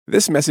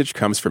This message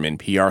comes from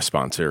NPR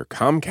sponsor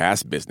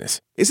Comcast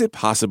Business. Is it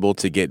possible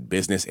to get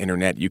business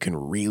internet you can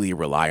really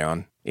rely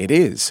on? It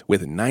is,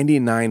 with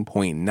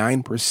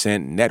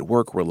 99.9%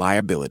 network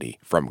reliability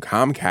from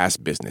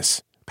Comcast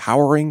Business,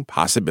 powering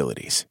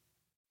possibilities.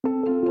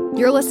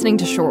 You're listening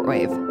to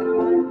Shortwave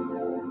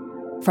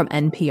from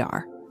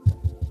NPR.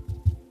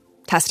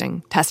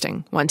 Testing.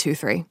 1, 2,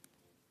 3.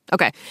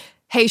 Okay.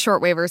 Hey,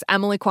 Shortwavers,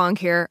 Emily Kwong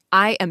here.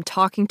 I am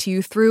talking to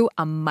you through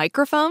a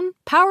microphone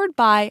powered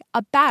by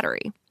a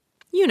battery.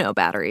 You know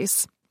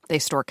batteries. They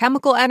store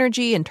chemical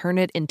energy and turn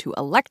it into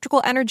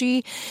electrical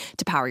energy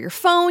to power your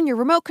phone, your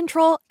remote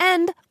control,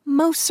 and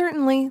most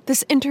certainly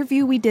this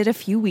interview we did a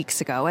few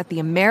weeks ago at the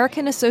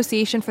American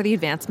Association for the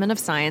Advancement of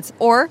Science,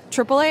 or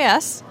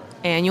AAAS,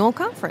 annual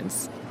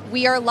conference.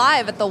 We are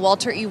live at the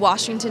Walter E.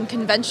 Washington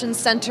Convention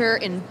Center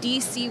in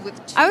D.C. with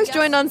I was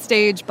joined on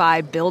stage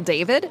by Bill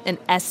David, an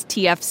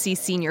STFC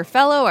Senior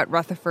Fellow at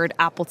Rutherford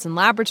Appleton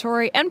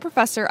Laboratory and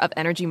Professor of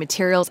Energy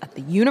Materials at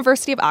the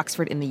University of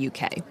Oxford in the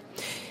UK.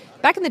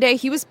 Back in the day,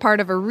 he was part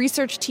of a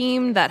research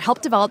team that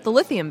helped develop the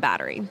lithium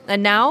battery,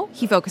 and now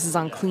he focuses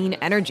on clean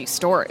energy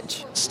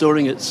storage.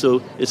 Storing it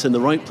so it's in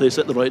the right place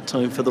at the right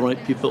time for the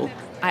right people.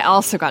 I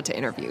also got to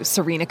interview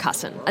Serena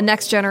Cussen, a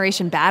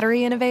next-generation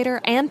battery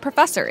innovator and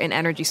professor in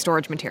energy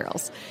storage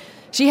materials.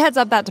 She heads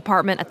up that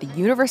department at the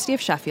University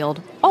of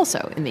Sheffield,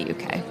 also in the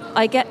UK.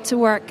 I get to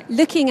work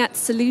looking at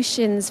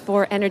solutions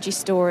for energy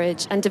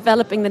storage and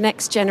developing the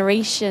next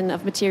generation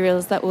of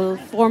materials that will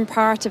form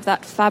part of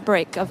that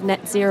fabric of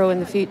net zero in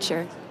the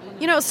future.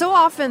 You know, so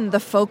often the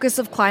focus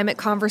of climate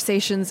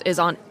conversations is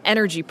on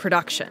energy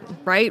production,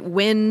 right?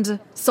 Wind,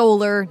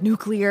 solar,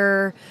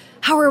 nuclear.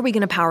 How are we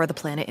going to power the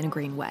planet in a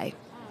green way?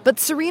 But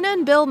Serena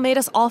and Bill made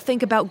us all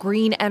think about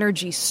green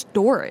energy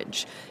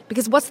storage.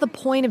 Because what's the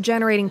point of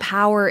generating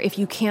power if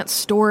you can't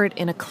store it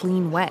in a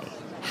clean way?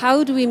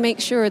 How do we make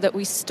sure that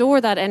we store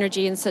that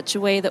energy in such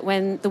a way that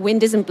when the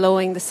wind isn't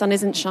blowing, the sun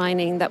isn't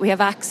shining, that we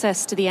have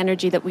access to the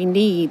energy that we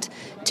need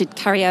to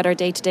carry out our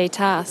day-to-day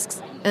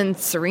tasks? And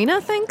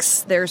Serena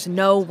thinks there's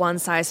no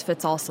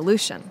one-size-fits-all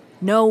solution.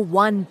 No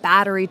one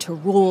battery to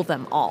rule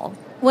them all.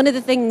 One of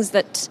the things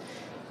that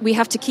we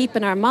have to keep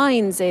in our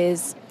minds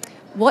is,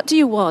 what do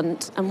you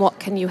want and what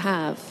can you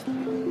have?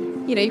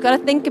 You know, you've got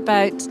to think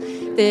about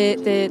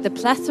the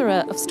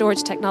plethora of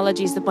storage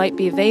technologies that might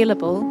be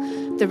available,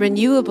 the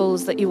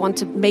renewables that you want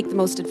to make the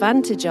most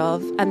advantage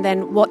of, and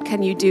then what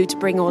can you do to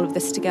bring all of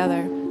this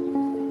together?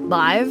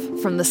 Live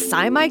from the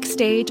SciMike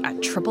stage at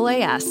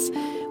AAAS,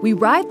 we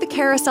ride the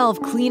carousel of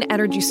clean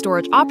energy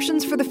storage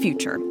options for the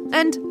future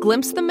and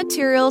glimpse the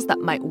materials that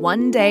might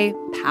one day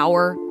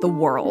power the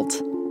world.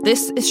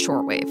 This is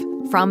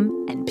Shortwave from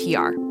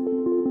NPR.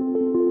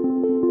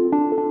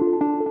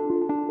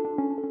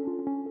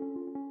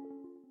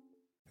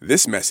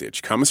 This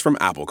message comes from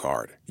Apple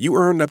Card. You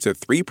earn up to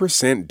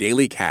 3%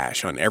 daily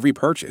cash on every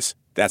purchase.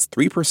 That's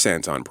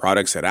 3% on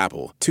products at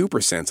Apple,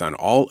 2% on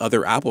all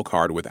other Apple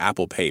Card with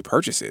Apple Pay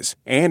purchases,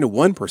 and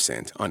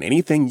 1% on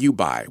anything you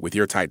buy with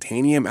your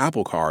titanium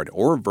Apple Card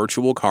or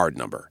virtual card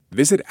number.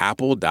 Visit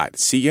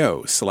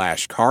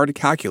apple.co/card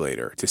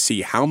calculator to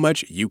see how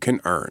much you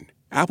can earn.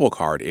 Apple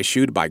Card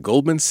issued by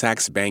Goldman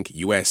Sachs Bank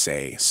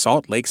USA,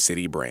 Salt Lake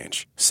City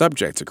branch.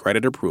 Subject to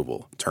credit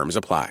approval. Terms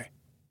apply.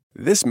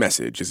 This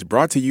message is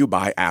brought to you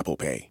by Apple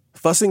Pay.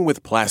 Fussing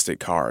with plastic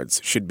cards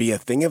should be a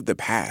thing of the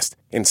past.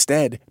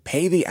 Instead,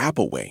 pay the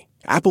Apple way.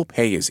 Apple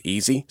Pay is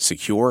easy,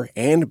 secure,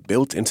 and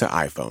built into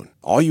iPhone.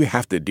 All you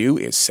have to do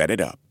is set it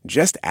up.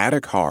 Just add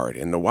a card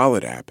in the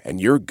Wallet app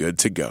and you're good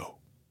to go.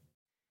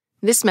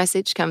 This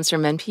message comes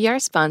from NPR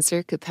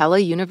sponsor Capella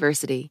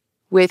University.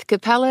 With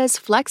Capella's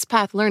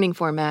FlexPath learning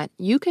format,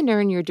 you can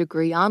earn your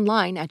degree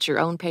online at your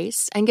own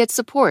pace and get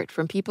support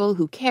from people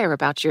who care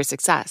about your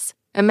success.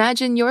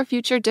 Imagine your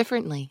future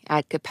differently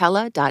at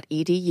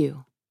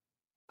capella.edu.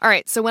 All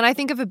right, so when I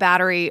think of a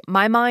battery,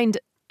 my mind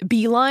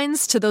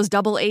beelines to those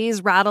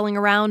AAAs rattling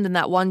around in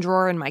that one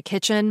drawer in my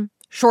kitchen.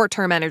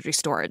 Short-term energy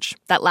storage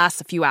that lasts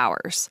a few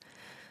hours.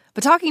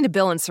 But talking to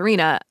Bill and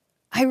Serena,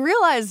 I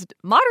realized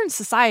modern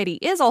society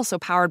is also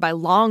powered by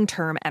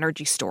long-term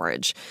energy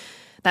storage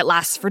that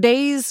lasts for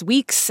days,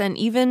 weeks, and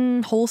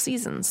even whole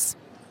seasons.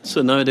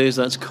 So nowadays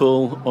that's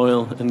coal,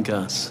 oil, and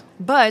gas.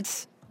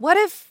 But what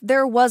if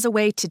there was a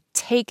way to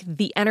take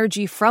the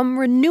energy from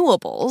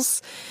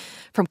renewables,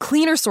 from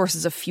cleaner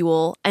sources of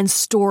fuel, and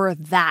store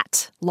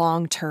that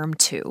long-term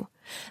too?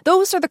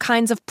 Those are the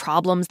kinds of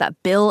problems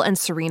that Bill and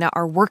Serena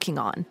are working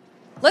on.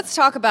 Let's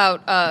talk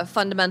about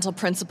fundamental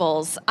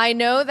principles. I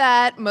know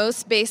that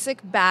most basic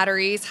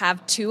batteries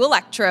have 2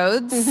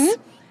 electrodes. Mm-hmm.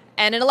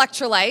 And an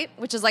electrolyte,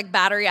 which is like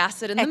battery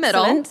acid in the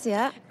middle.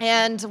 Yeah.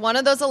 And one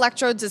of those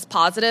electrodes is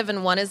positive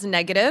and one is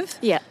negative.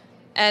 Yeah.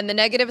 And the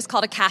negative is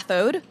called a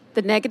cathode.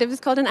 The negative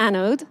is called an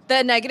anode.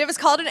 The negative is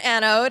called an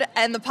anode,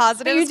 and the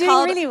positive is doing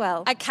called really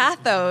well. a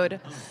cathode.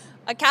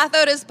 A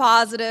cathode is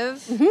positive,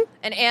 mm-hmm.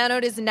 An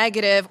anode is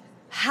negative.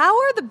 How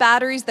are the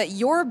batteries that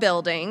you're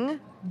building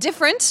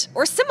different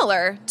or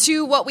similar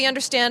to what we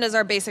understand as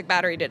our basic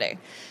battery today?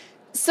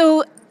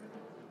 So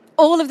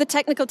all of the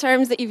technical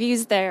terms that you've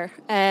used there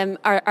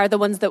are the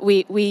ones that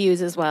we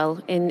use as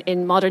well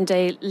in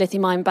modern-day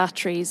lithium-ion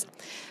batteries.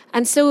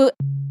 And so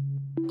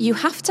you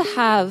have to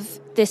have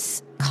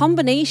this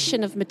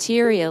combination of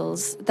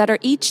materials that are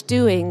each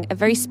doing a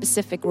very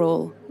specific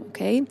role,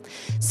 okay?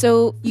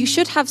 So you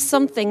should have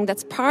something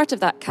that's part of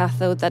that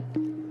cathode that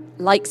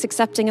likes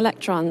accepting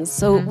electrons.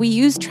 So we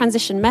use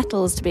transition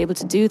metals to be able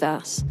to do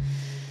that.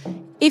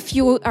 If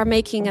you are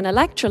making an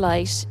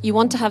electrolyte, you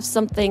want to have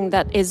something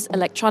that is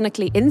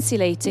electronically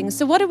insulating.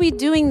 So what are we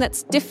doing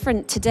that's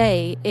different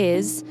today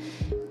is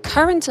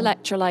current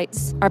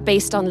electrolytes are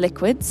based on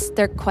liquids.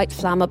 They're quite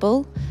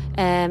flammable.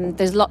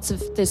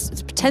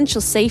 There's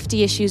potential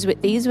safety issues with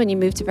these when you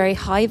move to very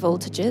high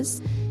voltages.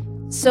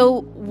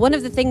 So one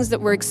of the things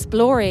that we're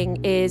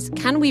exploring is,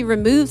 can we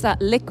remove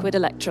that liquid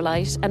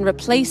electrolyte and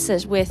replace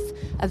it with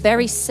a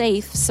very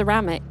safe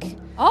ceramic?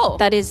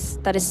 That is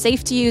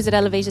safe to use at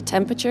elevated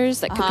temperatures,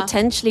 that could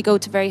potentially go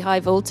to very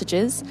high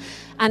voltages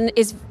and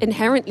is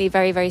inherently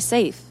very, very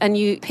safe. And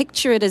you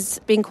picture it as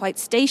being quite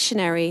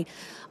stationary.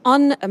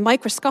 On a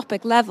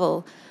microscopic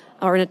level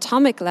or an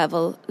atomic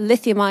level,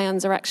 lithium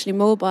ions are actually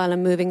mobile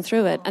and moving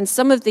through it. And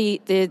some of the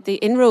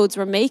inroads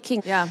we're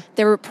making,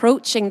 they're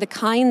approaching the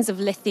kinds of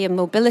lithium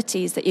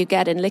mobilities that you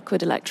get in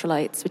liquid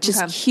electrolytes, which is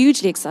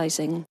hugely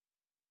exciting.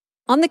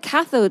 On the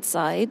cathode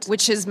side...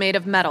 Which is made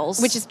of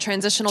metals. Which is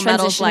transitional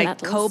metals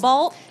like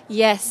cobalt.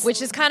 Yes.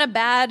 Which is kind of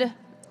bad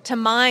to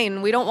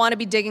mine. We don't want to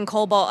be digging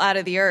cobalt out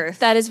of the earth.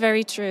 That is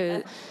very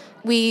true.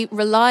 We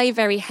rely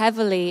very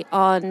heavily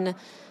on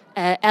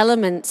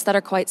elements that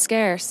are quite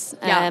scarce.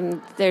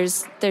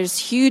 There's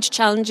huge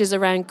challenges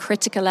around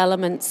critical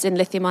elements in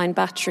lithium-ion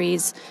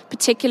batteries,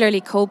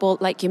 particularly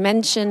cobalt, like you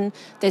mentioned.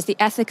 There's the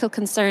ethical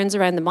concerns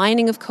around the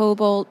mining of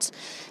cobalt.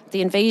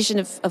 The invasion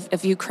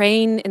of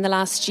Ukraine in the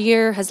last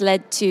year has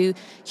led to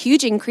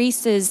huge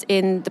increases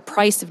in the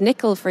price of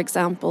nickel, for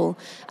example.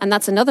 And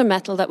that's another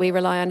metal that we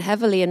rely on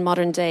heavily in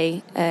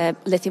modern-day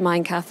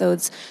lithium-ion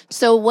cathodes.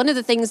 So one of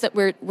the things that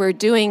we're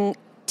doing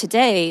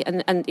today,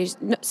 and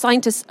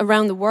scientists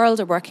around the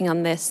world are working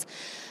on this,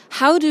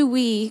 how do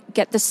we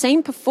get the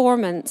same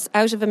performance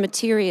out of a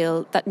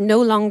material that no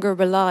longer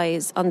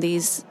relies on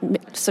these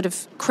sort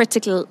of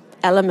critical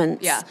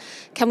elements?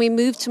 Can we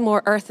move to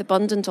more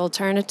earth-abundant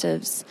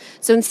alternatives?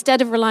 So instead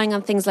of relying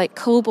on things like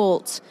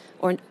cobalt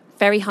or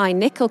very high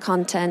nickel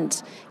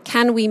content,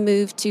 can we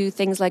move to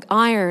things like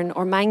iron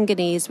or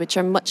manganese, which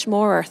are much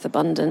more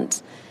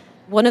earth-abundant?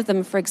 One of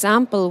them, for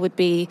example, would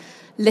be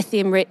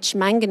lithium-rich,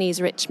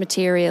 manganese-rich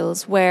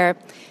materials, where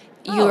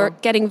you're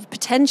getting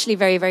potentially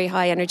very, very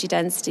high energy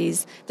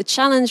densities. The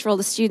challenge for all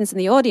the students in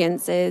the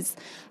audience is,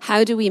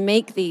 how do we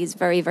make these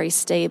very, very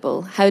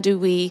stable? How do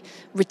we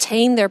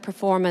retain their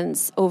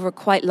performance over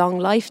quite long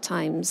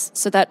lifetimes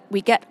so that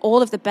we get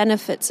all of the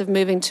benefits of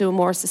moving to a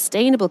more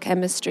sustainable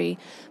chemistry,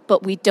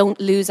 but we don't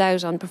lose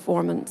out on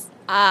performance?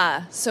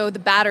 So the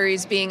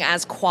batteries being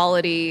as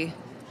quality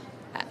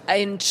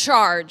in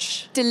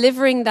charge.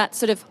 Delivering that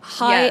sort of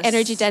high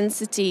energy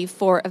density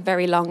for a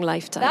very long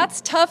lifetime.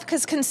 That's tough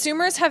because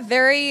consumers have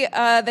they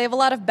have a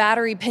lot of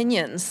battery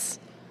opinions.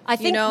 I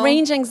think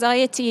range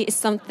anxiety is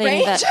something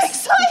Range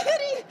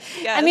anxiety!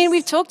 Yes. I mean,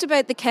 we've talked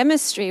about the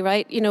chemistry,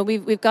 right? You know,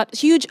 we've got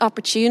huge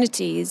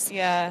opportunities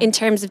in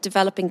terms of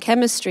developing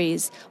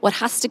chemistries. What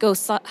has to go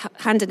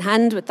hand in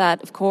hand with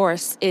that, of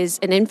course, is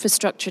an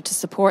infrastructure to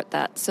support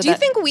that. So do you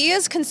think we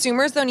as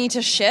consumers, though, need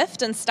to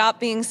shift and stop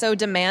being so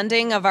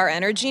demanding of our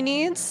energy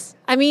needs?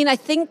 I mean, I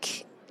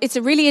think it's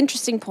a really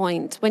interesting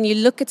point. When you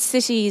look at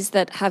cities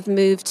that have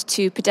moved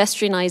to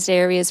pedestrianised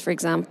areas, for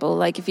example,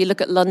 like if you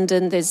look at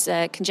London, there's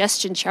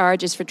congestion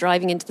charges for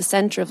driving into the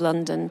centre of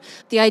London.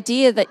 The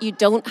idea that you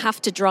don't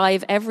have to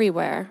drive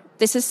everywhere,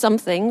 this is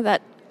something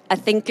that I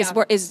think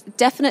is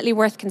definitely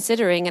worth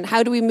considering. And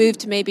how do we move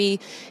to maybe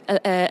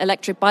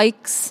electric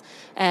bikes,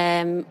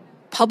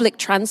 public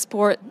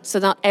transport, so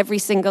not every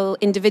single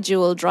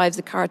individual drives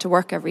a car to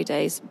work every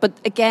day? But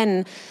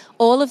again,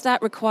 all of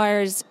that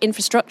requires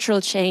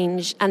infrastructural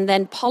change and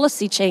then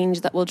policy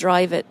change that will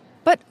drive it.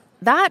 But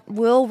that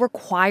will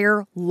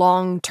require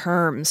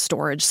long-term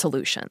storage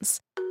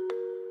solutions.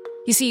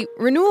 You see,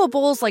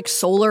 renewables like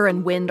solar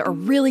and wind are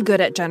really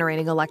good at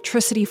generating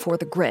electricity for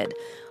the grid.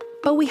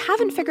 But we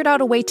haven't figured out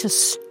a way to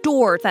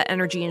store that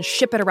energy and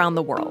ship it around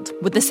the world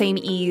with the same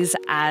ease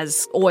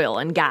as oil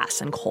and gas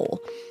and coal.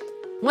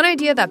 One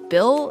idea that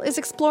Bill is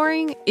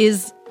exploring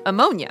is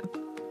ammonia,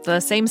 the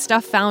same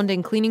stuff found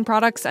in cleaning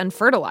products and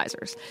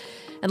fertilizers.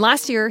 And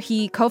last year,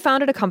 he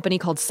co-founded a company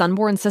called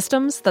Sunborn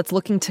Systems that's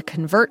looking to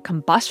convert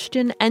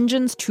combustion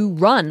engines to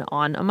run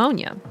on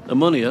ammonia.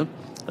 Ammonia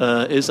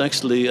is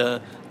actually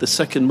the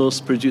second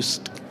most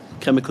produced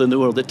chemical in the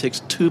world. It takes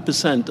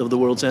 2% of the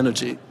world's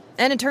energy.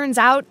 And it turns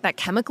out that,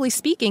 chemically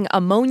speaking,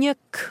 ammonia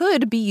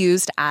could be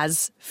used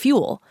as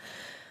fuel.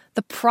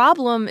 The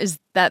problem is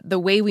that the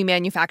way we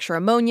manufacture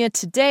ammonia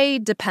today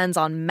depends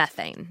on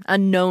methane, a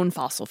known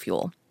fossil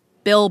fuel.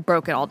 Bill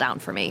broke it all down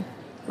for me.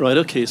 Right,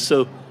 okay,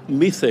 so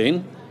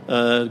methane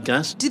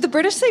gas. Do the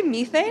British say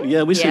methane?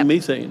 Yeah, we say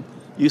methane.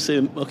 You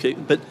say, okay,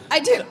 but I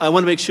do. I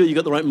want to make sure you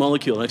got the right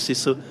molecule, actually.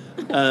 So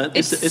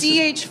it's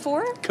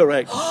CH4?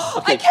 Correct.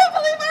 Okay. I can't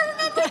believe I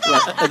remember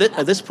that. Right,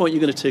 at this point,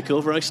 you're going to take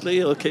over,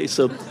 actually. Okay,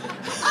 so...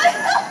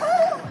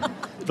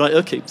 Right,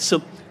 okay,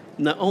 so...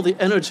 Now, all the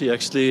energy,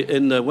 actually,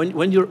 in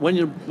when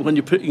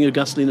you're putting your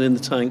gasoline in the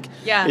tank,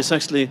 it's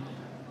actually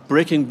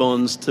breaking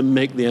bonds to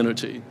make the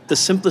energy. The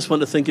simplest one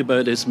to think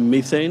about is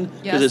methane,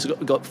 because it's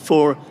got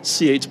 4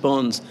 CH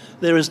bonds.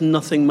 There is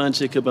nothing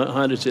magic about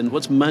hydrogen.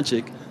 What's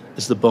magic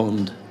is the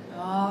bond.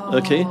 Oh.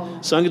 Okay,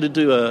 so I'm going to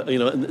do now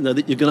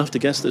you're going to have to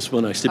guess this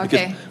one, actually,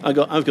 because I've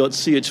got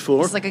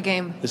CH4. It's like a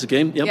game. It's a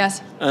game, yep.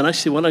 Yes. And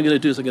actually, what I'm going to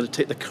do is I'm going to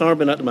take the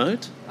carbon atom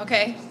out.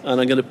 Okay.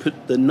 And I'm going to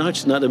put the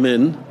nitrogen atom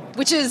in.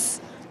 Which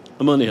is?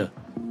 Ammonia.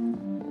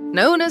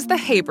 Known as the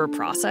Haber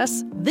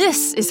process,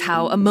 this is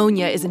how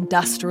ammonia is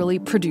industrially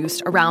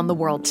produced around the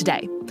world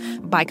today,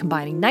 by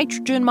combining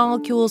nitrogen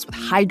molecules with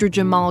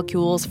hydrogen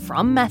molecules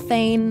from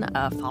methane,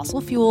 a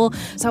fossil fuel,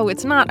 so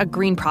it's not a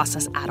green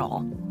process at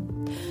all.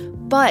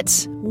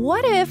 But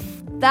what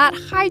if that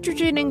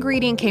hydrogen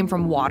ingredient came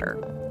from water?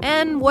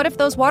 And what if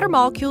those water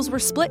molecules were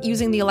split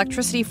using the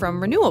electricity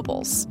from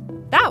renewables?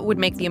 That would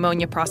make the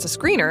ammonia process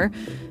greener,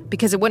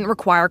 because it wouldn't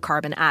require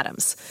carbon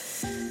atoms.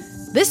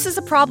 This is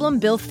a problem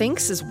Bill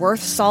thinks is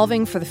worth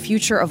solving for the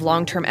future of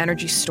long-term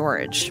energy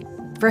storage.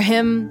 For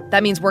him,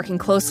 that means working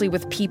closely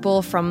with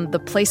people from the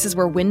places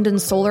where wind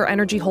and solar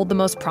energy hold the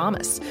most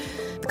promise.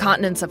 The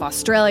continents of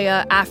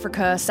Australia,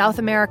 Africa, South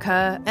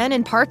America, and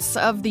in parts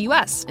of the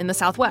US in the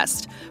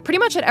Southwest. Pretty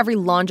much at every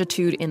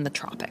longitude in the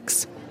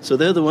tropics. So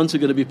they're the ones who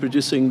are going to be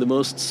producing the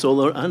most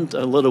solar and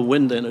a lot of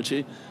wind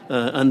energy.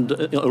 And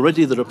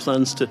already there are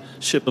plans to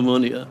ship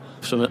ammonia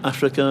from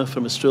Africa,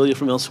 from Australia,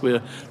 from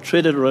elsewhere,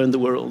 traded around the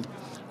world.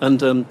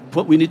 And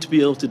what we need to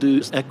be able to do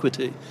is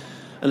equity.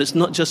 And it's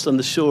not just on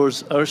the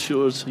shores, our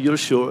shores, your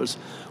shores.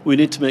 We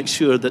need to make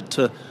sure that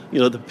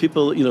the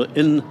people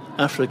in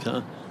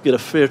Africa get a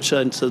fair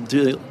chance of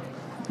doing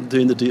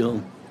the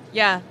deal.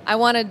 Yeah, I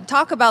want to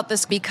talk about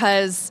this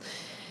because...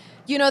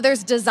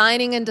 there's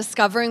designing and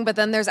discovering, but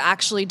then there's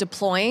actually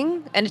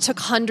deploying. And it took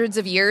hundreds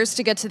of years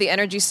to get to the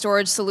energy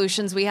storage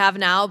solutions we have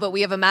now, but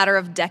we have a matter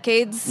of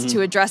decades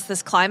to address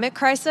this climate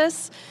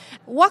crisis.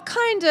 What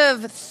kind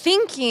of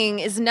thinking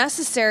is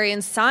necessary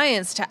in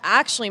science to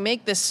actually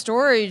make the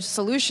storage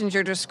solutions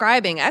you're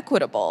describing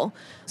equitable?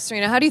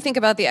 Serena, how do you think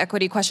about the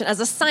equity question as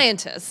a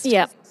scientist?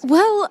 Yeah,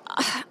 well,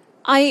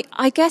 I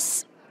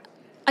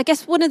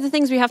guess one of the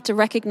things we have to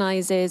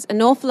recognize is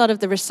an awful lot of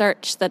the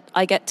research that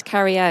I get to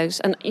carry out,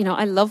 and,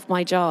 I love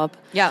my job.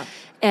 Yeah.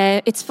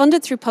 It's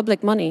funded through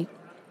public money.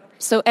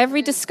 So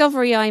every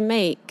discovery I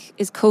make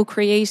is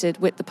co-created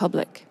with the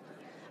public.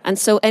 And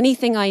so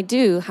anything I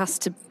do has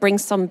to bring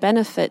some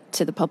benefit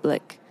to the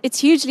public. It's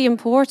hugely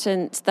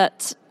important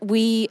that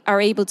we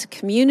are able to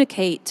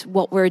communicate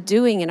what we're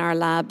doing in our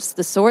labs,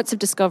 the sorts of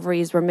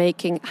discoveries we're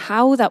making,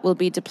 how that will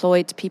be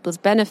deployed to people's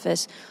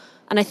benefit.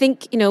 And I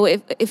think,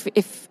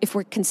 if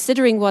we're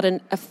considering what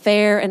a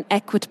fair and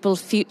equitable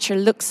future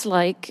looks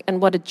like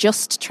and what a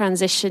just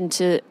transition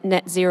to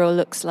net zero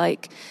looks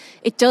like,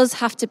 it does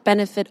have to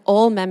benefit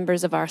all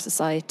members of our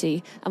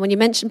society. And when you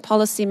mention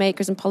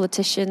policymakers and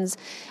politicians,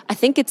 I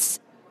think it's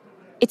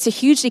a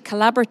hugely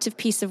collaborative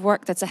piece of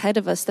work that's ahead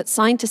of us that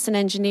scientists and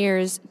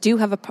engineers do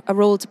have a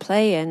role to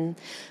play in.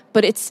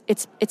 But it's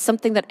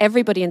something that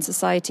everybody in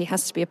society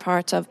has to be a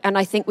part of. And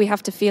I think we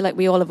have to feel like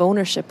we all have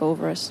ownership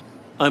over it.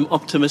 I'm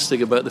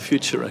optimistic about the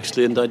future,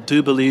 actually, and I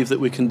do believe that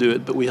we can do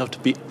it, but we have to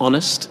be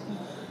honest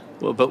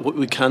about what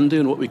we can do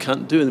and what we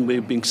can't do, and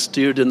we're being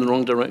steered in the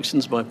wrong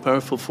directions by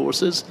powerful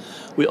forces.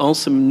 We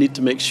also need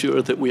to make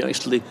sure that we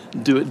actually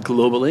do it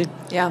globally.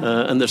 Yeah.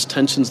 And there's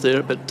tensions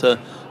there, but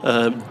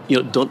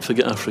don't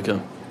forget Africa.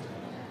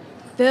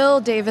 Bill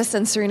Davis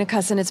and Serena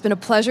Cussen, it's been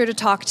a pleasure to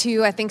talk to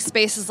you. I think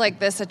spaces like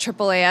this at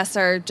AAAS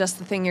are just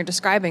the thing you're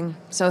describing.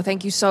 So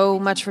thank you so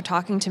much for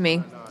talking to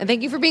me. And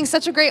thank you for being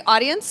such a great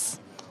audience.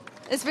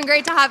 It's been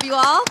great to have you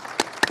all.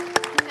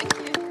 Thank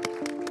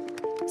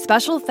you.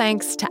 Special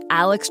thanks to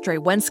Alex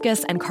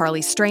Drewenskus and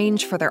Carly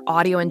Strange for their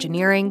audio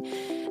engineering,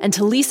 and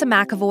to Lisa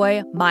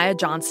McAvoy, Maya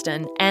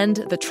Johnston, and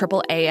the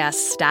AAAS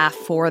staff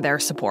for their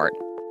support.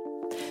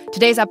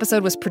 Today's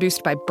episode was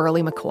produced by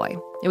Burley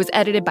McCoy. It was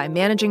edited by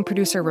managing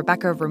producer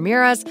Rebecca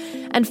Ramirez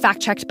and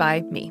fact-checked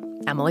by me,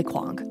 Emily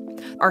Kwong.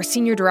 Our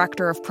senior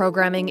director of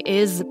programming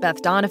is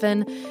Beth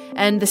Donovan,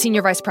 and the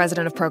senior vice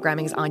president of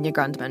programming is Anya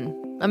Grundman.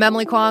 I'm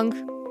Emily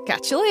Kwong.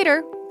 Catch you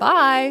later.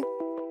 Bye.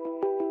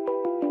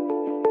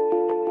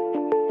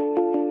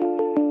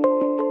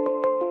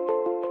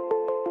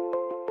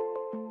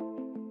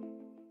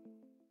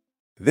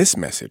 This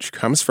message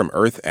comes from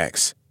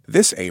EarthX.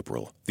 This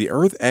April, the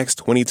EarthX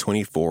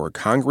 2024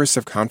 Congress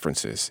of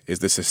Conferences is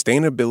the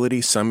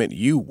sustainability summit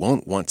you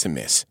won't want to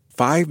miss.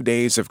 5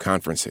 days of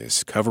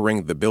conferences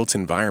covering the built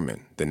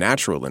environment, the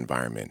natural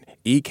environment,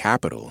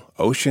 e-capital,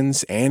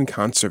 oceans, and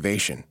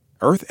conservation.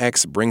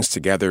 EarthX brings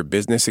together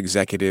business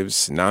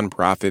executives,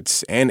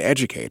 nonprofits, and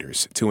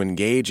educators to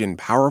engage in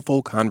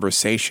powerful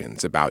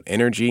conversations about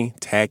energy,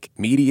 tech,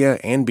 media,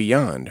 and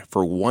beyond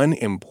for one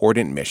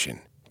important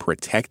mission: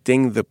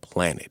 protecting the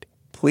planet.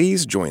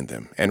 Please join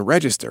them and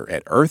register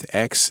at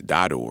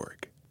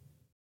earthx.org.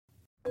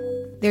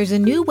 There's a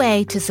new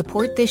way to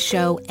support this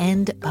show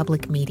and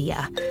public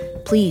media.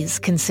 Please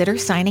consider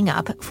signing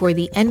up for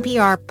the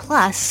NPR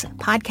Plus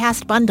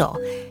podcast bundle.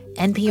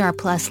 NPR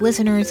Plus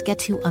listeners get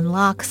to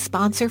unlock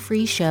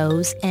sponsor-free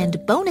shows and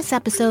bonus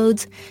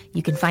episodes.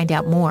 You can find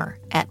out more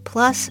at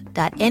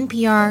plus.npr.org.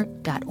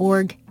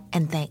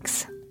 And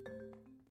thanks.